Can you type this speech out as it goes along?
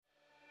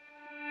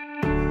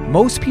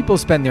Most people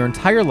spend their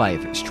entire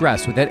life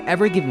stressed without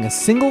ever giving a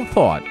single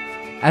thought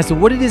as to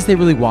what it is they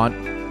really want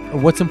or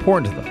what's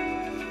important to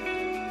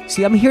them.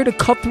 See, I'm here to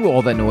cut through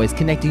all that noise,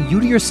 connecting you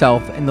to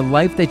yourself and the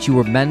life that you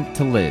were meant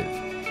to live.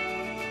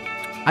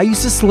 I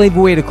used to slave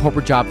away at a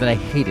corporate job that I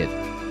hated,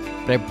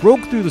 but I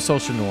broke through the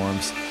social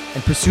norms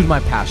and pursued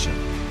my passion.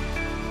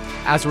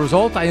 As a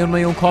result, I own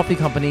my own coffee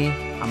company,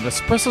 I'm an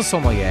espresso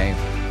sommelier,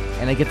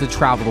 and I get to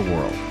travel the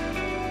world.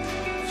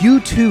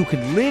 You too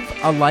can live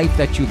a life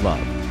that you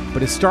love,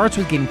 but it starts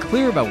with getting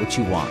clear about what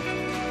you want.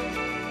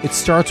 It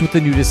starts with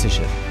a new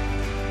decision.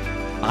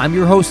 I'm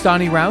your host,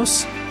 Donnie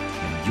Rouse,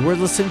 and you're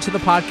listening to the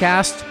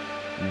podcast,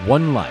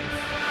 One Life.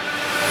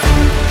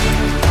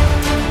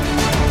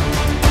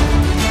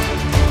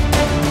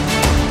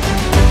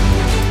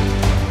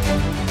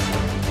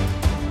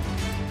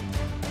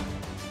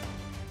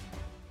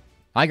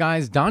 Hi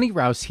guys, Donnie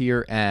Rouse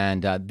here,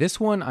 and this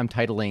one I'm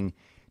titling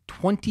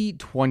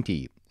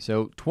 2020.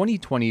 So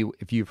 2020,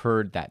 if you've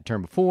heard that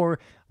term before,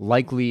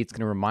 likely it's going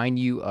to remind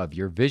you of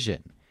your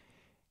vision.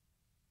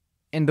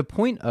 And the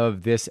point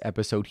of this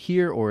episode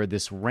here, or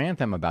this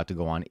rant I'm about to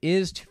go on,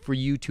 is for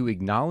you to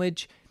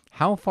acknowledge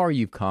how far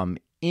you've come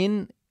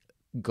in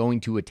going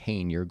to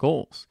attain your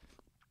goals.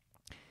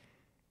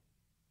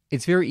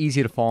 It's very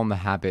easy to fall in the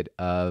habit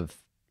of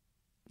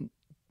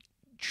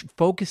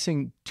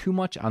focusing too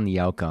much on the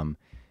outcome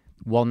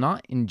while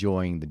not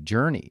enjoying the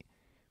journey.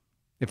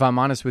 If I'm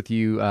honest with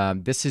you,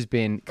 this has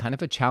been kind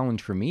of a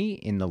challenge for me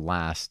in the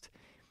last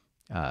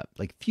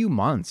few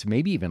months,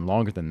 maybe even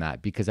longer than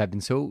that, because I've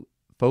been so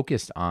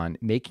focused on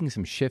making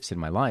some shifts in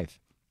my life,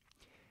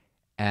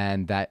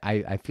 and that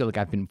I feel like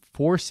I've been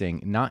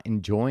forcing, not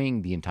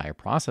enjoying the entire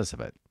process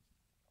of it.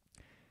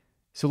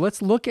 So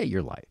let's look at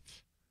your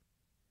life.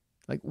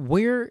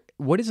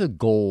 What is a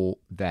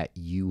goal that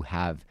you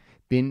have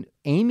been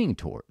aiming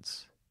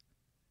towards,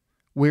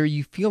 where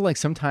you feel like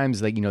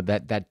sometimes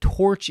that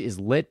torch is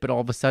lit, but all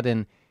of a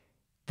sudden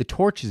the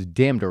torch is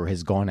dimmed or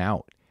has gone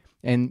out.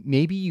 And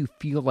maybe you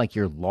feel like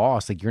you're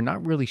lost, like you're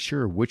not really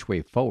sure which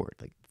way forward.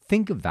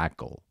 Think of that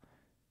goal.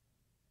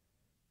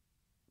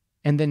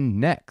 And then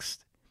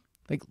next,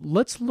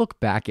 let's look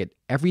back at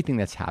everything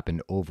that's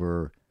happened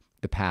over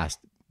the past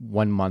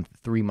 1 month,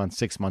 3 months,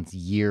 6 months,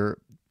 year,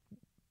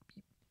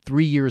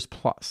 3 years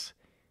plus.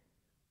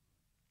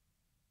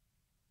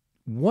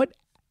 What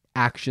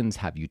actions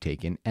have you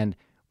taken, and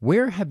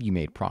where have you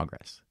made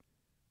progress?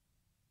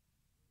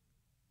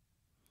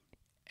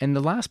 And the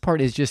last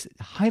part is just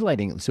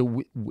highlighting,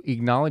 so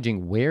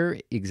acknowledging where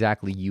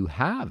exactly you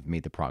have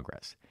made the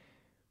progress.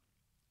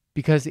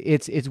 Because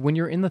it's when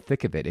you're in the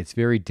thick of it, it's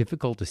very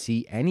difficult to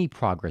see any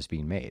progress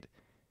being made.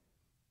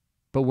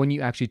 But when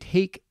you actually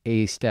take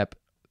a step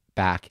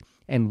back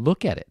and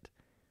look at it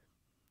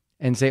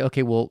and say,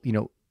 okay, well,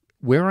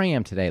 where I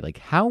am today,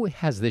 how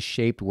has this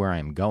shaped where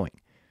I'm going?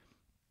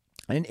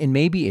 And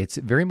maybe it's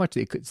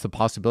the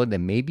possibility that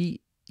maybe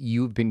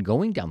you've been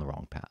going down the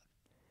wrong path,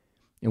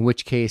 in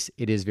which case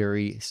it is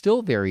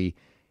still very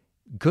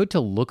good to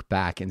look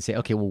back and say,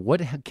 okay, well,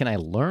 what can I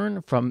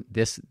learn from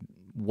this,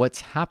 what's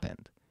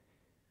happened?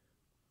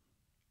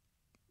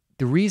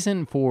 The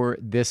reason for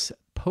this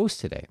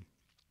post today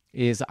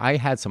is I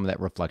had some of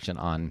that reflection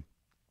on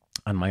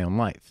my own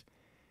life.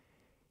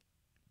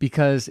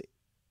 Because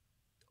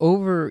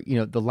over,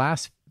 the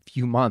last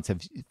few months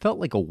have felt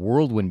like a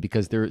whirlwind,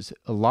 because there's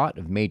a lot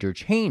of major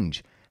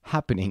change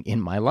happening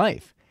in my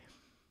life.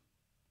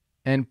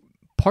 And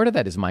part of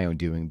that is my own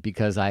doing,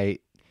 because I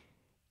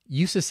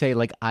used to say,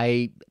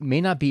 I may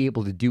not be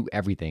able to do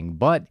everything,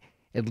 but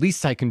at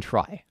least I can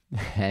try.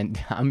 And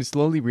I'm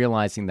slowly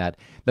realizing that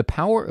the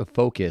power of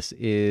focus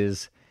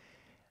is,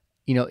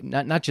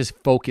 not just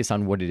focus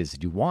on what it is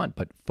that you want,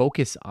 but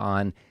focus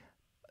on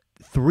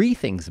 3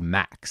 things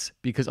max,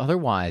 because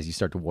otherwise you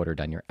start to water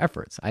down your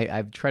efforts.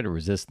 I've tried to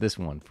resist this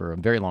one for a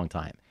very long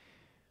time.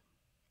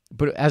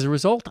 But as a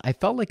result, I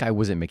felt like I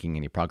wasn't making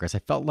any progress. I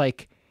felt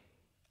like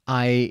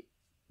I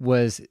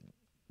was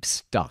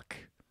stuck.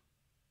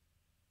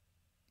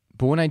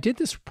 But when I did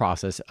this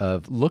process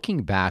of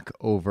looking back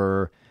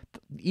over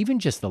even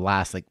just the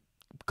last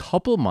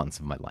couple months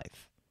of my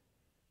life,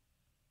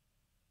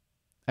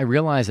 I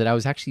realized that I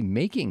was actually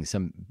making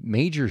some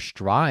major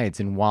strides.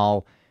 And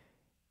while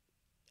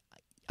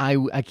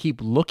I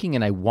keep looking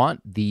and I want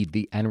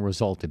the end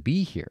result to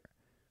be here,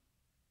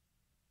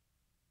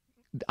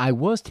 I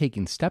was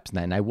taking steps in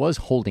that, and I was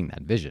holding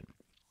that vision.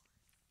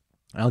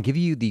 And I'll give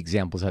you the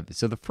examples of it.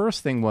 So the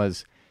first thing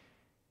was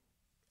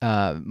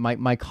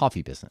my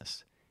coffee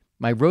business.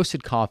 My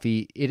roasted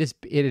coffee, it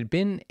had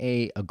been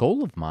a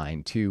goal of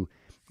mine to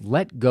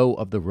let go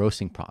of the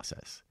roasting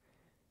process.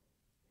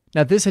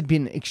 Now, this had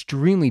been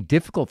extremely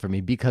difficult for me,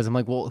 because I'm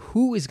like, well,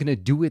 who is going to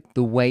do it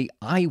the way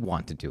I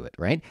want to do it,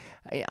 right?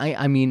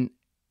 I mean,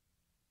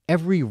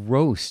 every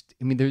roast,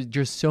 there's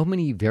just so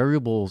many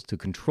variables to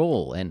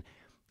control, and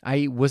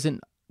I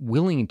wasn't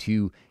willing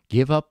to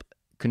give up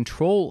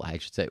control, I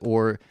should say,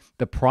 or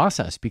the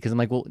process, because I'm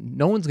like, well,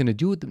 no one's going to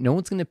do it. No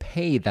one's going to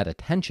pay that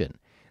attention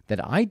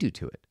that I do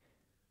to it.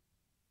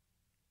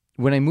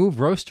 when I move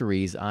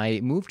roasteries,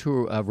 I move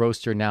to a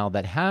roaster now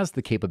that has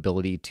the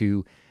capability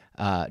to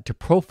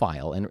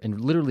profile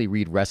and literally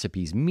read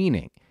recipes,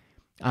 meaning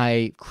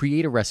I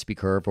create a recipe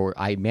curve or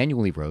I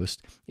manually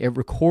roast. It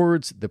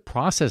records the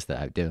process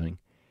that I'm doing,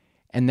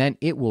 and then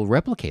it will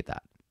replicate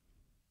that.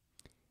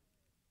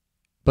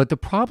 But the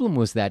problem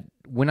was that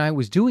when I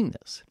was doing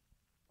this,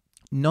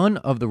 none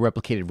of the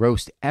replicated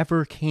roast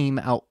ever came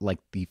out like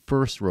the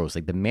first roast,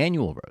 like the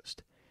manual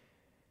roast.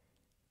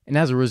 And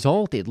as a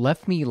result, it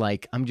left me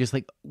like, I'm just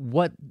like,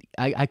 what?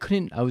 I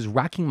couldn't, I was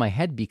racking my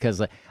head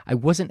because I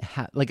wasn't,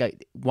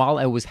 while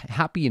I was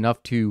happy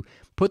enough to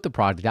put the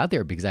product out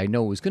there because I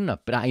know it was good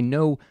enough, but I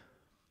know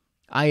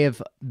I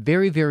have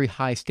very, very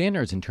high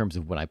standards in terms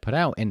of what I put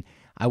out. And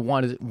I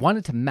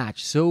wanted to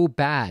match so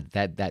bad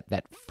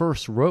that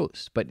first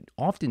roast, but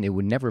often it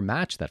would never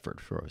match that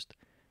first roast.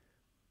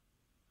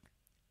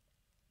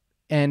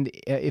 And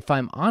if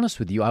I'm honest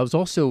with you, I was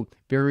also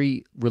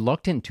very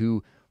reluctant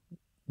to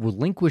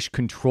relinquish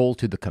control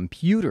to the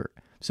computer.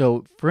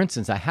 So, for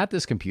instance, I had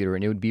this computer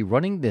and it would be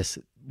running this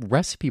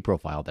recipe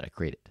profile that I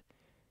created.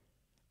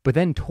 But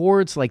then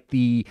towards like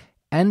the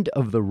end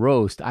of the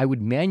roast, I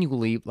would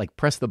manually like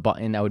press the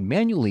button, I would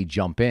manually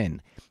jump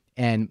in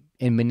and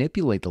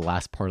manipulate the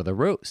last part of the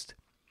roast.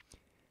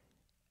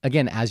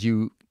 Again, as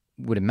you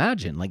would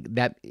imagine, like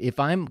that, if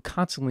I'm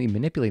constantly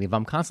manipulating, if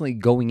I'm constantly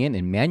going in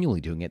and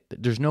manually doing it,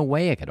 there's no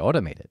way I could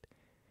automate it.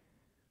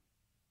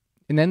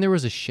 And then there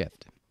was a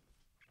shift.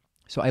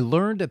 So I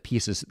learned a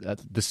piece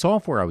of the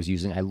software I was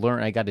using.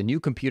 I got a new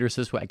computer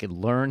so I could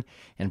learn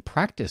and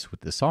practice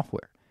with the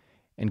software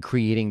and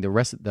creating the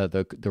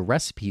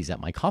recipes that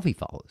my coffee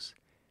follows.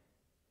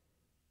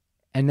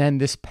 And then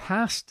this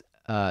past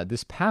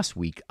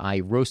week, I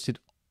roasted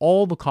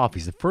all the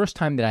coffees. The first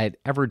time that I had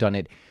ever done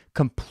it,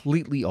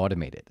 completely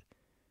automated.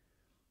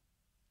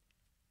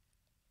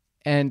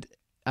 And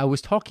I was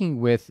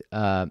talking with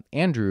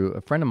Andrew,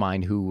 a friend of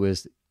mine who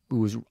was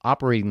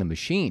operating the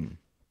machine.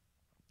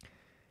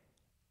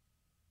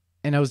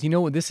 And I was,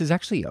 this is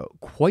actually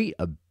quite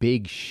a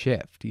big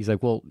shift. He's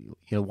like, well,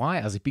 why?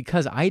 I was like,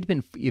 because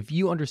if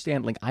you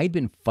understand, like I'd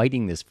been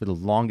fighting this for the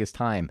longest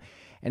time.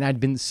 And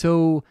I'd been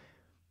so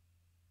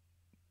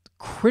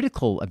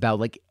critical about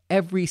like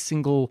every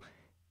single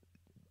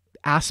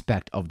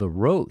aspect of the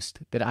roast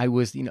that I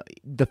was,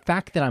 the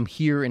fact that I'm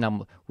here and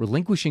I'm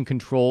relinquishing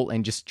control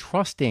and just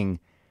trusting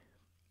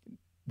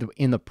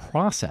in the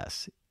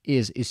process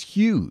is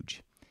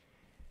huge.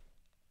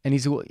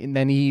 And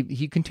then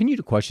he continued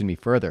to question me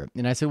further.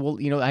 And I said, well,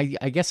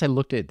 I guess I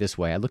looked at it this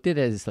way. I looked at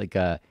it as like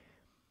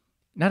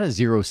not a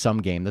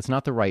zero-sum game. That's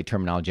not the right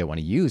terminology I want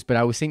to use. But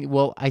I was saying,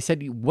 I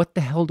said, what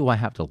the hell do I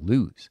have to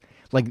lose?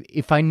 Like,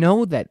 if I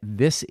know that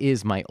this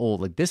is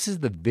this is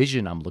the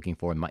vision I'm looking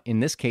for. In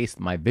this case,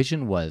 my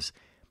vision was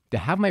to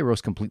have my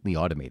roast completely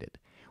automated,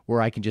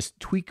 where I can just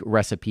tweak a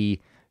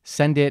recipe,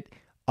 send it,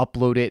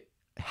 upload it,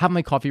 have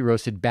my coffee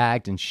roasted,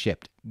 bagged, and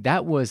shipped.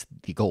 That was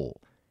the goal.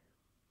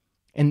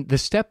 And the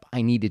step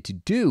I needed to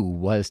do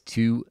was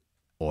to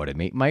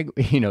automate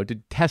to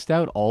test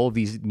out all of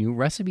these new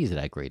recipes that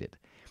I created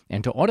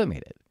and to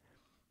automate it.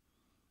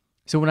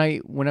 So when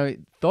I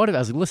thought of it, I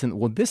was like, listen,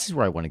 well, this is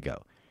where I want to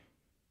go.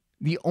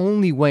 The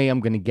only way I'm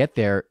going to get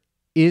there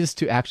is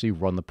to actually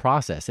run the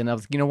process. And I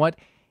was, what?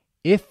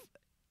 If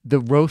the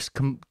roast,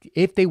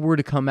 if they were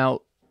to come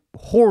out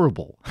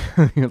horrible,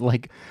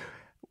 like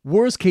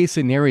worst case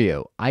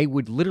scenario, I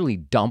would literally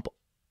dump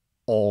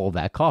all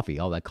that coffee.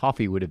 All that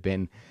coffee would have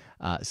been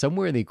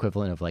somewhere the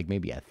equivalent of like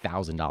maybe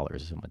 $1,000 or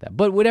something like that.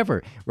 But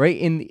whatever,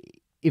 right? And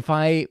if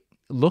I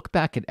look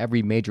back at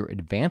every major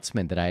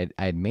advancement that I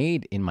had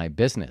made in my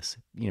business,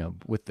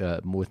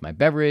 with my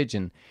beverage,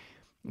 and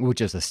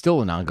which is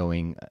still an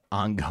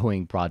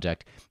ongoing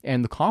project,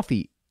 and the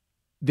coffee,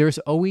 there's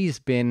always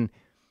been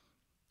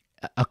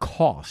a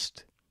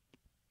cost.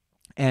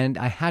 And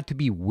I had to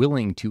be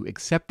willing to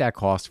accept that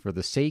cost for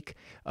the sake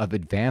of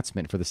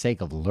advancement, for the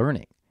sake of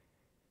learning.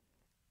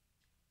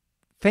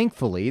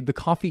 Thankfully, the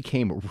coffee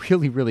came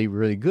really, really,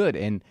 really good.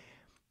 And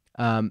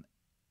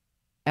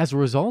as a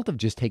result of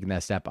just taking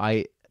that step,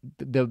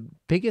 the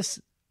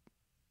biggest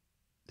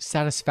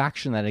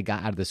satisfaction that I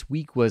got out of this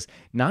week was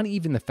not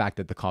even the fact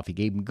that the coffee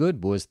came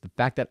good, was the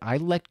fact that I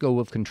let go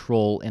of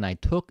control and I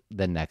took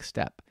the next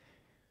step.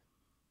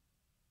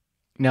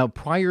 Now,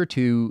 prior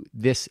to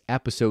this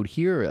episode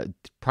here,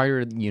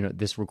 prior to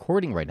this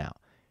recording right now,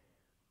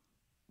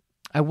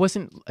 I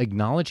wasn't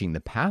acknowledging the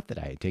path that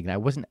I had taken. I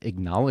wasn't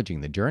acknowledging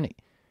the journey.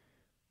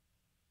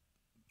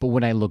 But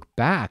when I look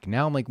back,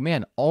 now I'm like,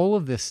 man, all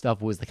of this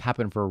stuff was like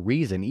happened for a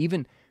reason.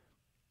 Even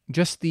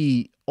just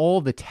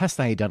all the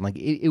tests I had done, like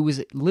it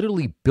was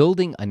literally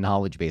building a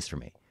knowledge base for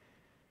me.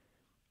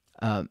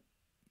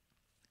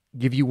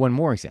 Give you one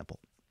more example.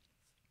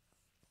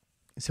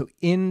 So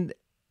in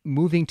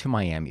moving to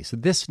Miami, so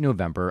this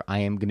November, I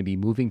am going to be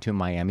moving to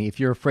Miami. If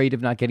you're afraid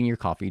of not getting your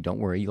coffee, don't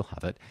worry, you'll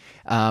have it.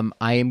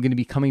 I am going to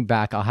be coming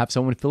back. I'll have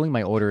someone filling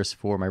my orders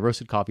for my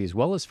roasted coffee as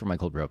well as for my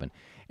cold brew oven.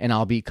 And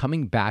I'll be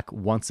coming back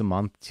once a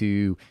month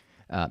to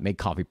make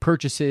coffee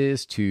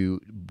purchases,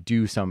 to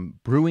do some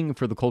brewing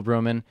for the cold brew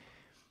oven.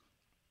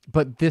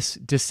 But this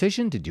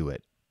decision to do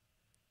it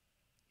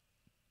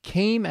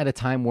came at a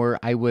time where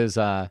I was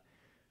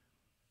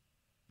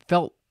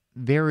felt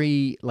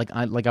very like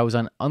I was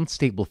on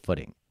unstable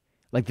footing.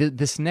 Like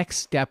this next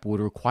step would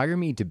require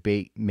me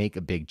to make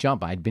a big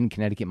jump. I'd been in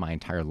Connecticut my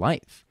entire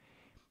life.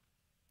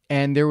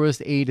 And there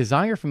was a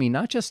desire for me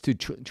not just to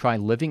try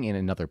living in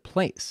another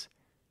place,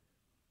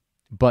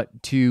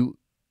 but to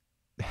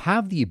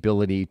have the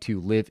ability to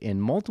live in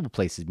multiple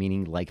places,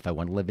 meaning like if I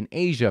want to live in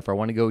Asia, if I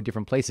want to go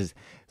different places,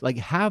 like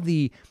have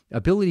the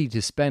ability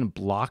to spend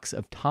blocks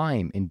of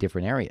time in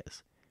different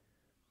areas.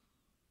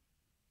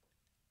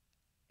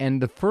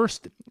 And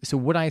so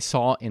what I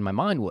saw in my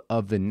mind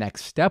of the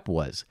next step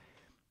was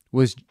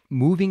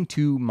moving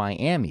to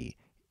Miami,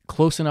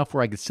 close enough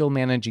where I could still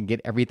manage and get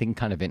everything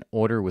kind of in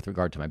order with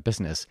regard to my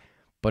business,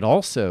 but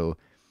also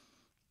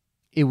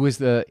it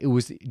was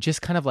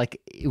just kind of like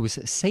it was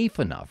safe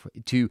enough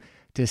to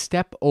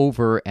step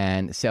over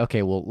and say,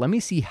 okay, well, let me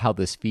see how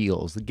this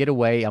feels. Get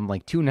away. I'm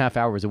like 2.5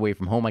 hours away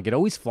from home. I could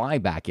always fly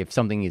back if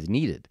something is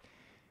needed,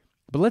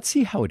 but let's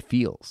see how it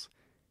feels.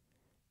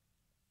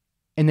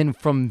 And then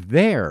from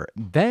there,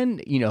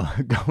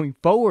 going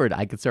forward,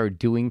 I could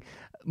start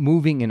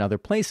moving in other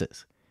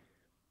places.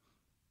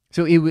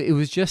 So it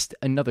was just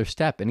another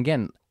step. And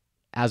again,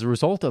 as a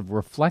result of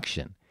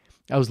reflection,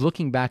 I was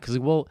looking back because,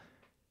 well,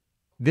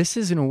 this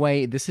is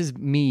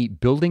me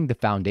building the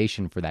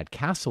foundation for that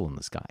castle in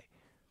the sky.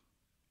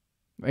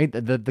 Right?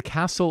 The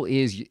castle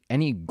is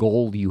any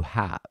goal you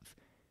have.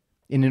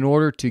 And in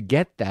order to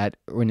get that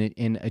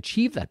and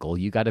achieve that goal,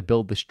 you got to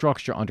build the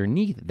structure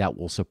underneath that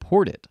will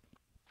support it.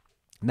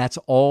 And that's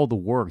all the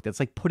work. That's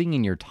like putting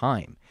in your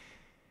time.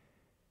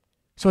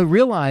 So I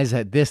realized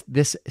that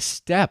this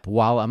step,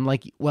 while I'm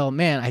like, well,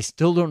 man, I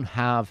still don't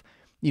have,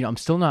 I'm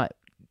still not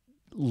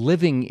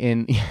living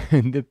in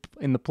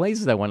the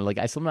places I want to. Like,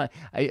 I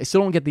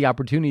still don't get the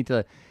opportunity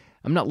to.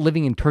 I'm not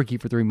living in Turkey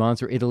for 3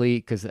 months or Italy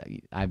because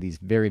I have these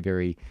very,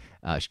 very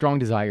strong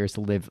desires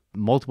to live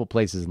multiple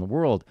places in the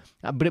world.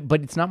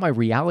 But it's not my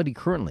reality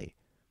currently.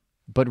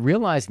 But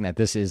realizing that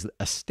this is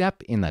a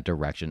step in that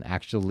direction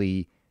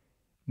actually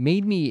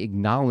made me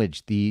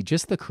acknowledge the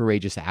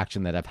courageous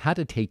action that I've had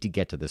to take to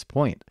get to this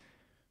point.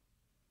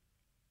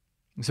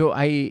 So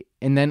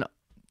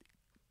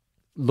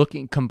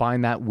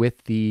combine that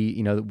with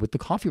with the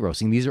coffee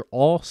roasting. These are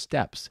all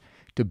steps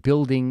to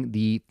building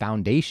the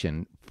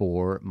foundation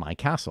for my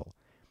castle.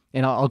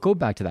 And I'll go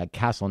back to that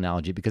castle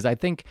analogy because I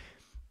think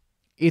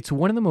it's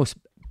one of the most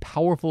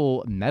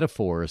powerful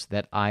metaphors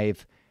that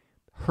I've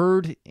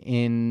heard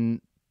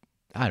in,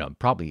 I don't know,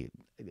 probably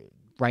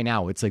right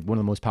now, it's like one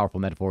of the most powerful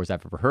metaphors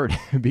I've ever heard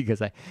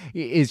because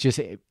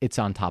it's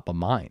on top of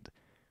mind.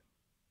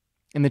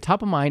 And the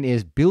top of mind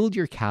is build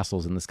your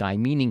castles in the sky,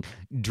 meaning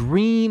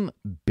dream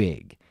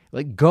big.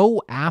 Like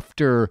go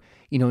after,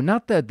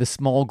 not the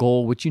small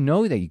goal, which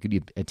that you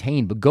could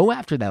attain, but go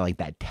after that, like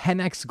that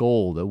 10x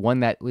goal, the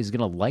one that is going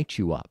to light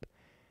you up.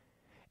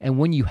 And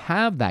when you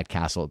have that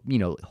castle,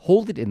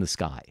 hold it in the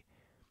sky.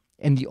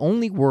 And the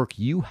only work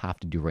you have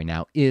to do right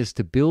now is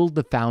to build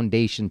the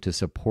foundation to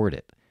support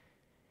it.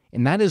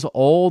 And that is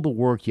all the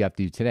work you have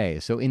to do today.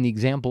 So in the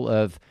example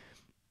of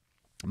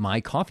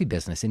my coffee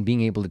business and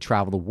being able to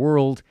travel the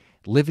world,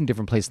 live in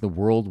different places in the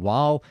world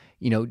while,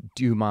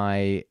 do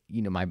my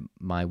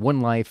one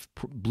life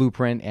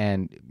blueprint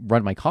and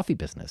run my coffee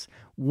business,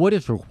 what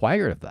is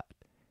required of that?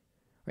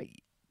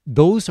 Right?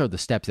 Those are the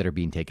steps that are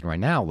being taken right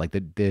now. Like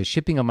the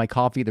shipping of my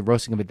coffee, the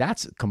roasting of it,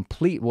 that's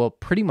complete. Well,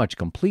 pretty much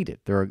completed.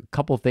 There are a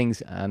couple of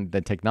things on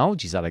the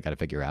technologies that I got to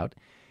figure out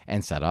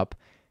and set up,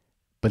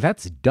 but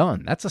that's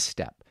done. That's a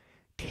step.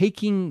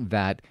 Taking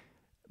that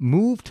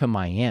move to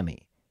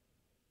Miami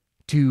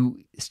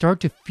to start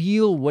to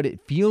feel what it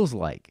feels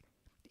like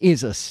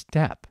is a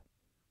step.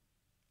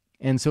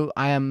 And so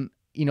I'm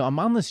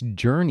on this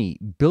journey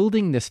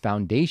building this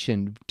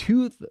foundation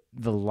to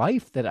the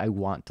life that I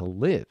want to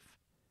live.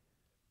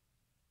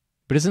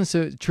 But isn't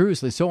so true?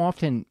 So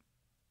often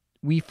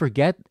we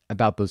forget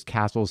about those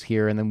castles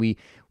here, and then we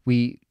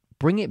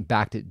bring it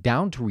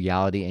down to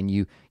reality, and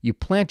you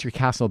plant your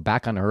castle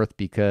back on earth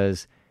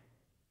because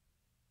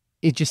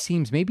it just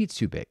seems maybe it's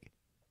too big.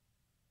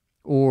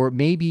 Or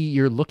maybe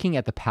you're looking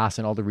at the past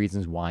and all the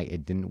reasons why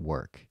it didn't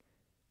work.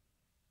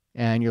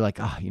 And you're like,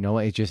 it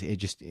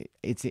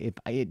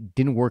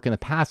didn't work in the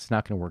past, it's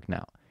not going to work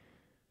now.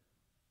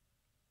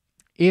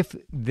 If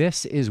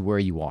this is where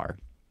you are,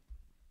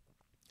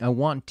 I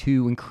want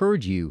to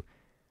encourage you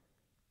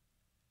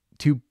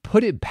to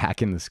put it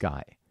back in the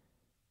sky,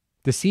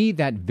 to see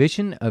that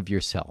vision of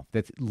yourself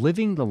that's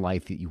living the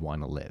life that you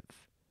want to live.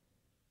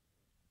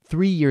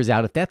 3 years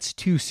out, if that's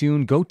too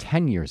soon, go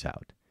 10 years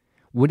out.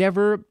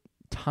 Whatever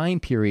time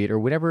period or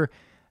whatever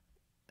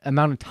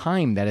amount of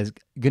time that is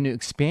going to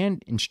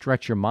expand and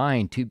stretch your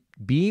mind to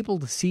be able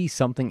to see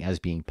something as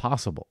being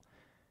possible.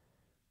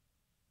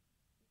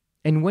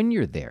 And when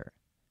you're there,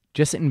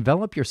 just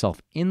envelop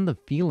yourself in the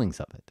feelings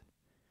of it.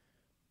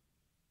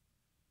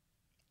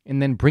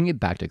 And then bring it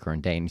back to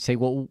current day and say,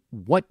 well,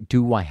 what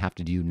do I have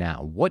to do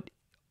now? What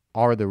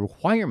are the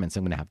requirements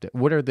I'm going to have to,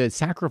 what are the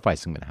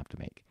sacrifices I'm going to have to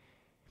make?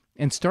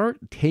 and start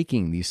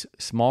taking these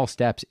small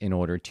steps in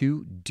order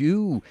to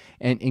do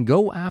and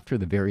go after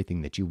the very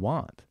thing that you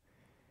want.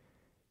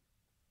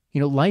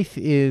 Life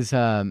is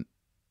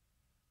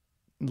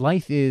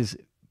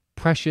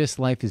precious.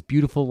 Life is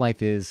beautiful.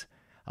 Life is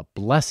a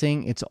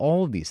blessing. It's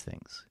all of these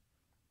things.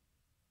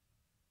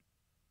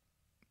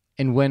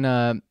 And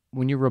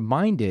when you're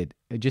reminded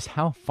just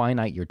how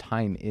finite your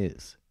time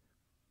is,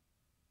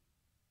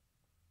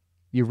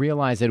 you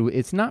realize that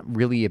it's not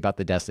really about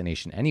the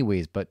destination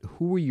anyways, but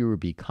who you are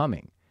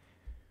becoming.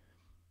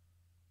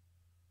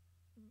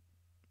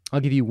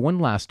 I'll give you one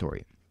last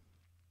story.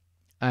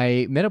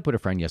 I met up with a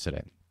friend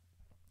yesterday,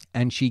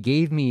 and she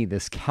gave me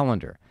this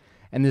calendar.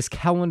 And this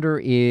calendar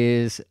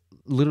is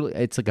literally,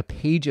 it's like a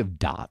page of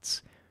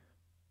dots.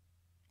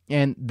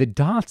 And the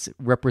dots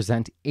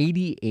represent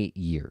 88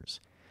 years.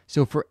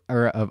 So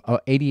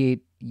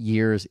 88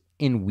 years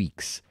in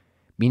weeks,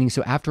 meaning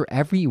so after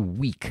every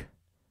week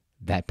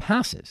that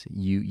passes,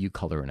 you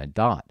color in a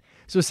dot.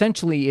 So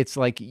essentially, it's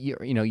like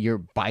you're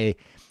by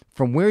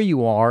from where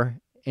you are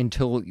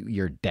until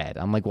you're dead.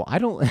 I'm like, well, I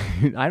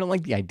don't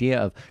like the idea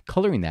of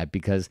coloring that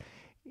because,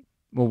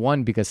 well,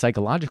 one, because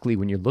psychologically,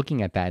 when you're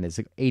looking at that and it's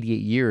like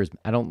 88 years,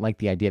 I don't like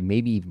the idea of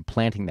maybe even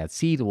planting that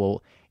seed.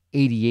 Well,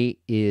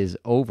 88 is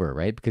over,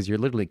 right? Because you're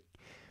literally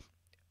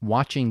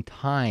watching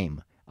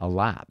time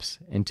elapse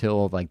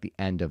until like the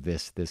end of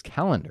this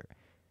calendar.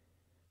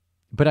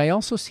 But I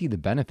also see the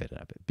benefit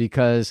of it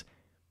because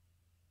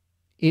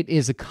it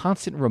is a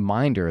constant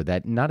reminder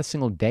that not a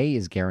single day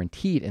is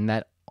guaranteed and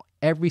that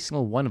every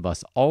single one of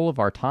us, all of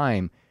our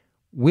time,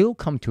 will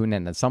come to an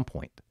end at some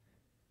point.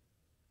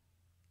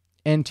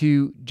 And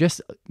to just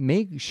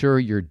make sure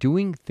you're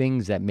doing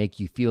things that make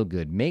you feel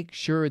good. Make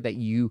sure that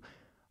you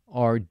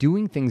are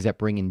doing things that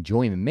bring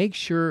enjoyment. Make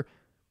sure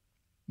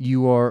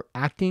you are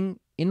acting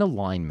in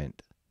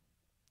alignment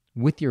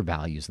with your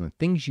values and the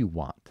things you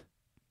want.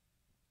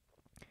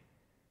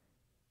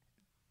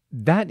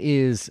 That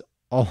is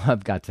all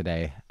I've got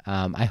today.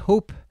 I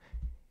hope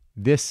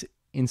this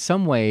in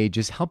some way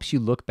just helps you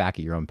look back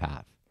at your own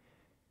path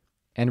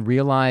and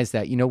realize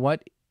that, you know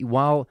what,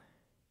 while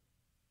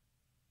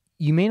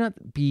you may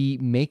not be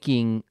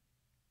making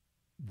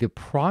the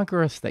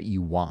progress that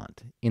you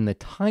want in the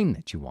time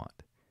that you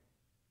want,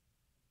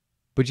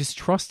 but just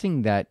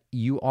trusting that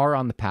you are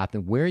on the path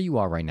and where you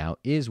are right now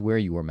is where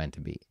you are meant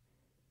to be.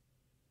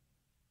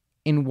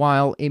 And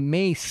while it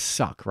may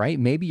suck, right?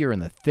 Maybe you're in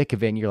the thick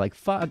of it and you're like,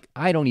 fuck,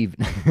 I don't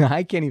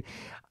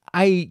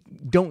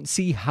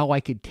see how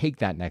I could take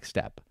that next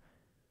step.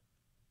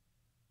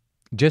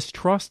 Just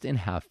trust and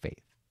have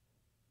faith.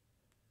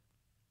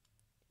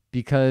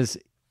 Because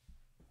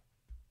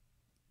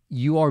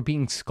you are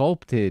being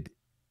sculpted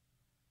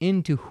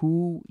into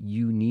who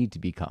you need to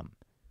become.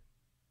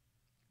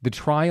 The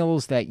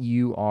trials that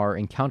you are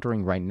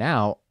encountering right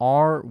now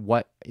are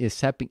what is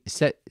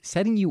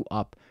setting you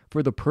up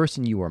for the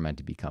person you are meant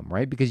to become,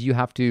 right? Because you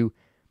have to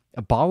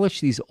abolish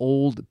these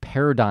old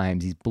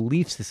paradigms, these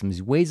belief systems,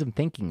 these ways of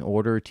thinking in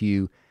order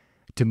to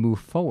move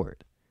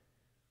forward.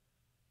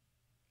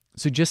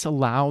 So just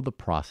allow the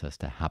process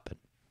to happen.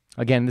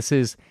 Again, this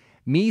is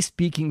me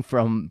speaking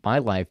from my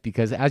life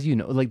because, as you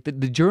know, like the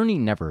journey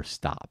never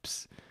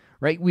stops,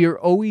 right? We are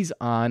always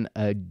on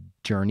a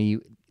journey,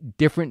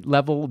 different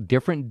level,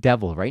 different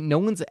devil, right? No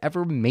one's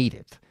ever made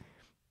it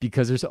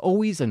because there's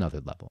always another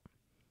level.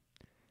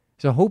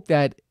 So I hope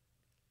that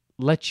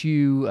lets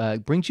you,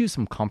 brings you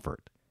some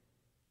comfort,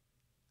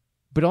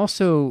 but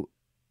also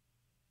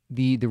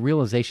the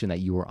realization that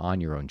you are on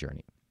your own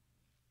journey.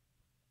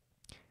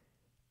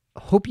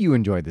 Hope you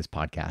enjoyed this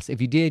podcast.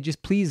 If you did,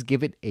 just please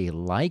give it a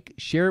like,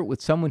 share it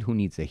with someone who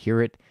needs to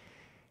hear it.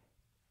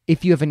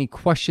 If you have any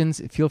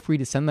questions, feel free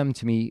to send them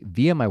to me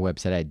via my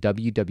website at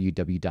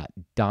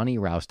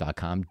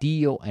www.donnyraus.com,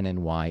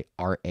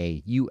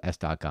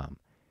 DONNYRAUS.com.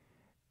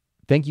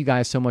 Thank you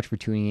guys so much for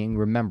tuning in.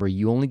 Remember,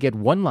 you only get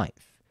one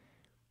life.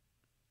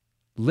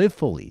 Live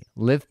fully,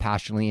 live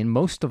passionately, and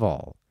most of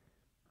all,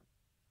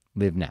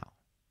 live now.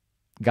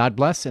 God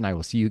bless, and I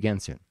will see you again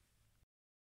soon.